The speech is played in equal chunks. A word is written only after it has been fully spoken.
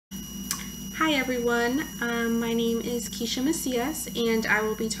Hi everyone, my name is Keisha Macias and I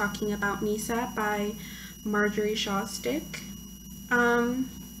will be talking about Nisa by Marjorie Shostak.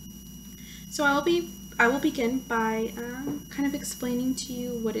 Um, so I will begin by kind of explaining to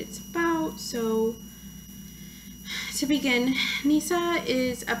you what it's about. So to begin, Nisa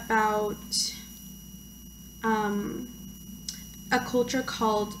is about a culture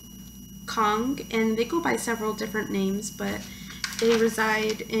called Kong, and they go by several different names, but they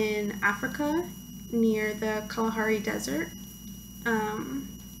reside in Africa near the Kalahari Desert. And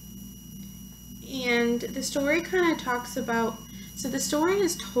the story kind of talks about, so the story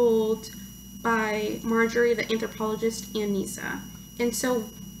is told by Marjorie, the anthropologist, and Nisa. And so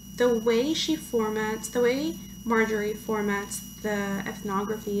the way Marjorie formats the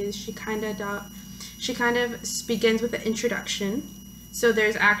ethnography is she kind of begins with an introduction. So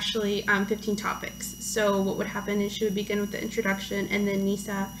there's actually 15 topics. So what would happen is she would begin with the introduction, and then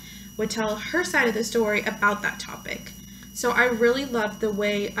Nisa would tell her side of the story about that topic. So I really loved the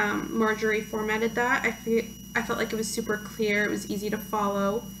way Marjorie formatted that. I felt like it was super clear. It was easy to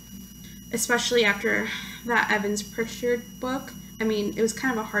follow, especially after that Evans Pritchard book. I mean, it was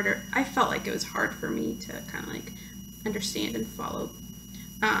kind of I felt like it was hard for me to kind of like understand and follow.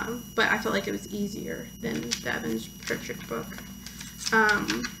 But I felt like it was easier than the Evans Pritchard book.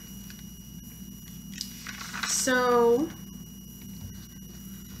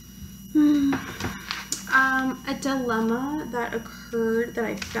 A dilemma that occurred that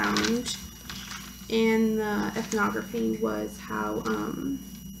I found in the ethnography was how,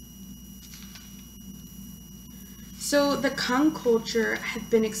 so the Kung culture had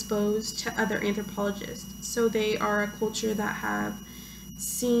been exposed to other anthropologists. So they are a culture that have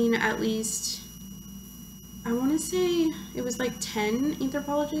seen at least, I want to say it was like 10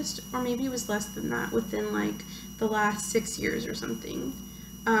 anthropologists, or maybe it was less than that, within like the last 6 years or something.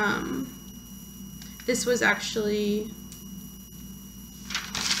 This was actually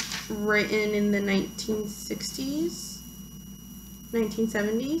written in the 1960s,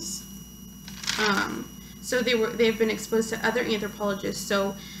 1970s. So they've been exposed to other anthropologists.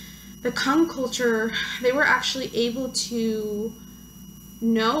 So the Kung culture, they were actually able to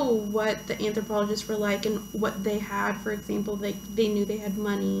know what the anthropologists were like and what they had. For example, they knew they had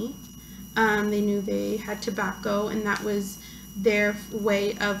money, they knew they had tobacco, and that was their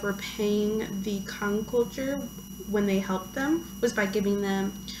way of repaying the Kung culture when they helped them, was by giving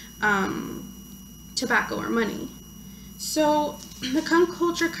them tobacco or money. So the Kung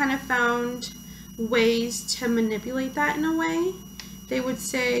culture kind of found ways to manipulate that in a way. They would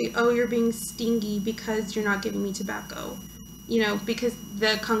say, oh, you're being stingy because you're not giving me tobacco. You know, because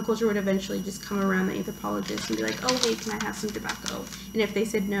the Kung culture would eventually just come around the anthropologist and be like, oh, hey, can I have some tobacco? And if they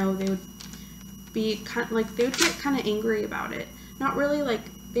said no, they would be kind of like, they would get kind of angry about it. Not really like,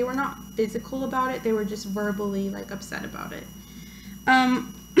 they were not physical about it, they were just verbally like upset about it.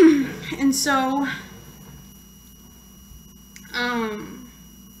 And so, and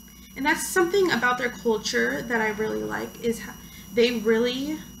that's something about their culture that I really like, is how they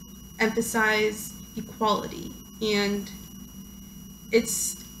really emphasize equality. And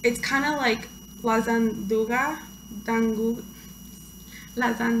it's kind of like la Zanduga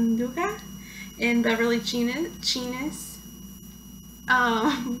in Beverly Chinas,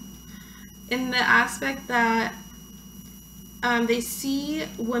 in the aspect that they see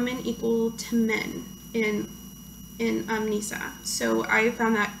women equal to men in Nisa. So I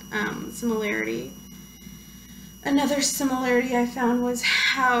found that similarity. Another similarity I found was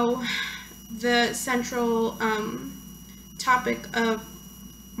how the central topic of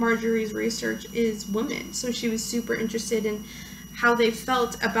Marjorie's research is women. So she was super interested in how they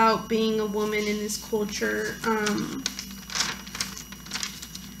felt about being a woman in this culture.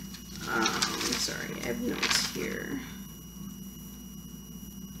 Sorry, I have notes here.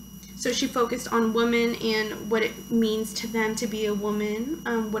 So she focused on women and what it means to them to be a woman,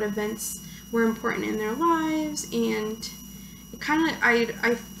 what events were important in their lives, and it kind of,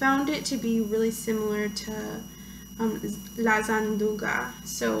 I found it to be really similar to La Zanduga.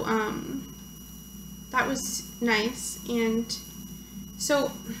 So that was nice. And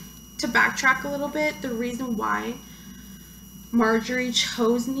so to backtrack a little bit, the reason why Marjorie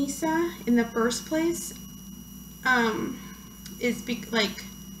chose Nisa in the first place is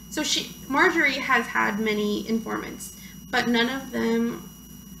so Marjorie has had many informants, but none of them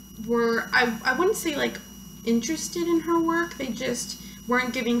were, I wouldn't say like interested in her work. They just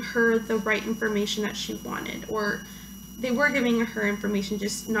weren't giving her the right information that she wanted, or they were giving her information,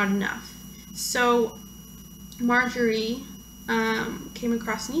 just not enough. So Marjorie came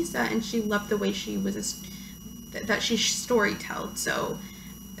across Nisa, and she loved the way she was that she storytelled. So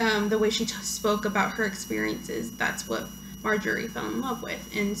the way she spoke about her experiences, that's what Marjorie fell in love with.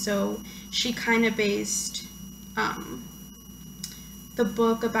 And so she kind of based the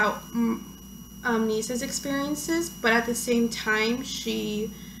book about Nisa's experiences, but at the same time she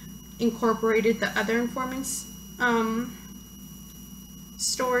incorporated the other informants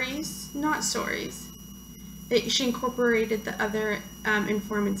she incorporated the other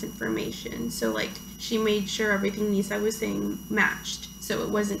informants' information. So like she made sure everything Nisa was saying matched, so it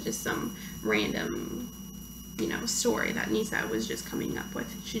wasn't just some random story that Nisa was just coming up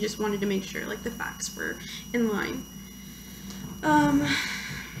with. She just wanted to make sure like the facts were in line.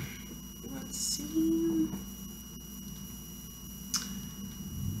 Let's see.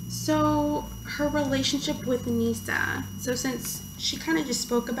 So her relationship with Nisa. So since she kind of just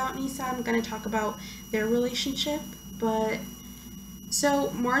spoke about Nisa, I'm going to talk about their relationship. But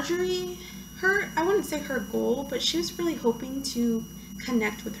so Marjorie, I wouldn't say her goal, but she was really hoping to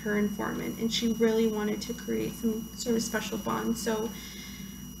connect with her informant, and she really wanted to create some sort of special bond. So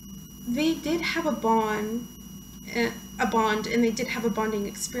they did have a bond, and they did have a bonding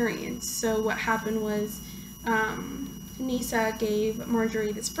experience. So what happened was Nisa gave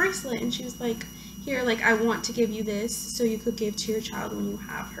Marjorie this bracelet, and she was like, here, like, I want to give you this so you could give to your child when you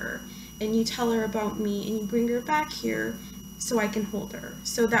have her, and you tell her about me, and you bring her back here so I can hold her.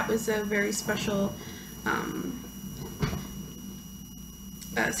 So that was a very special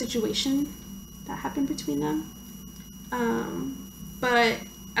situation that happened between them. But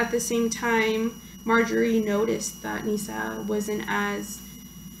at the same time, Marjorie noticed that Nisa wasn't as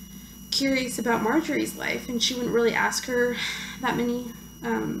curious about Marjorie's life, and she wouldn't really ask her that many.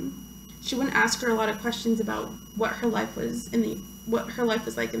 She wouldn't ask her a lot of questions about what her life was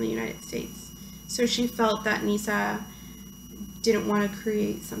like in the United States. So she felt that Nisa didn't want to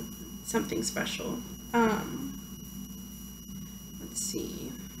create something special. Let's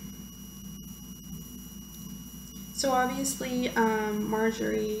see. So obviously,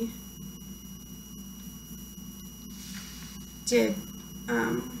 Marjorie did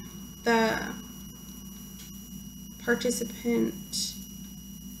the participant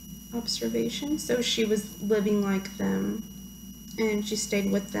observation. So she was living like them, and she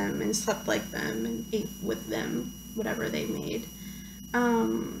stayed with them and slept like them and ate with them, whatever they made.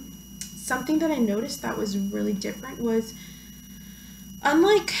 Something that I noticed that was really different was,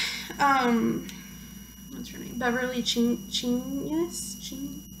 unlike what's her name? Beverly Genius?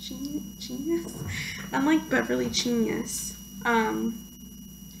 Unlike Beverly Genius,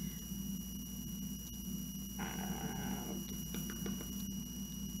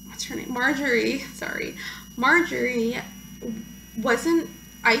 what's her name? Marjorie wasn't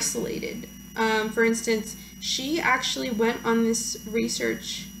isolated. For instance, she actually went on this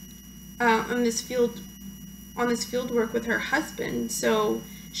research, on this field work with her husband. So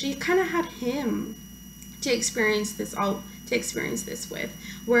she kind of had him to experience this with.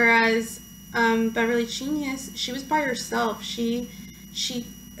 Whereas Beverly Genius, she was by herself. She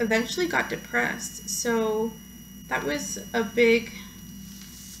eventually got depressed. So that was a big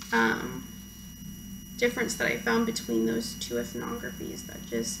difference that I found between those two ethnographies. That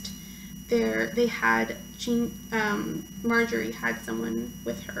just Marjorie had someone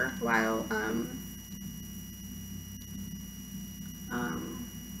with her, while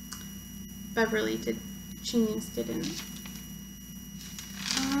Beverly Genius didn't.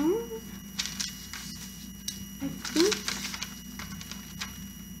 I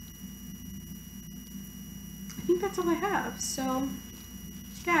think that's all I have. So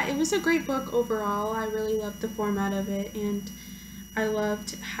yeah, it was a great book overall. I really loved the format of it, and I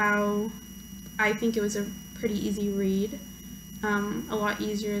loved how I think it was a pretty easy read, a lot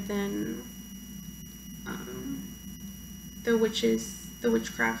easier than the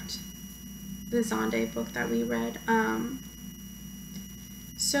Witchcraft, the Zonde book that we read.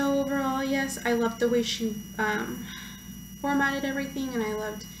 So overall, yes, I loved the way she formatted everything, and I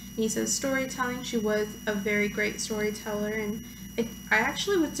loved Nisa's storytelling. She was a very great storyteller, and I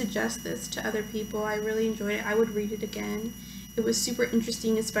actually would suggest this to other people. I really enjoyed it. I would read it again. It was super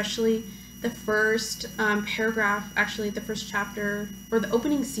interesting, especially the first paragraph, actually the first chapter, or the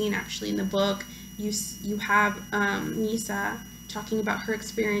opening scene actually in the book. You have Nisa talking about her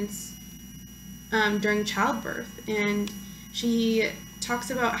experience during childbirth, and she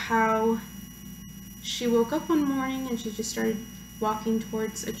talks about how she woke up one morning and she just started walking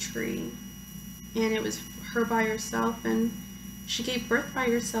towards a tree, and it was her by herself, and she gave birth by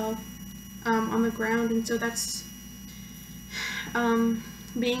herself on the ground. And so that's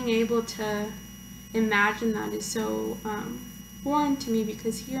being able to imagine that is so foreign to me,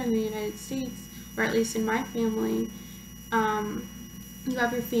 because here in the United States, or at least in my family, you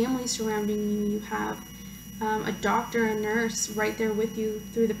have your family surrounding you, you have a doctor, a nurse right there with you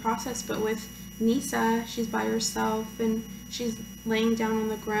through the process. But with Nisa, she's by herself and she's laying down on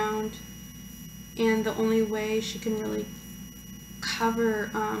the ground, and the only way she can really cover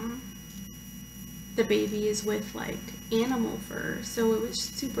the baby is with like animal fur. So it was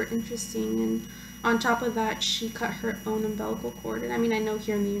super interesting. And on top of that, she cut her own umbilical cord. And I mean, I know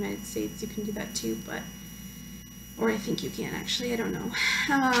here in the United States you can do that too, but, or I think you can actually, I don't know.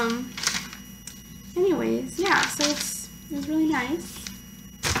 Anyways, yeah, so it was really nice,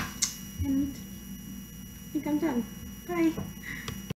 and I think I'm done. Bye.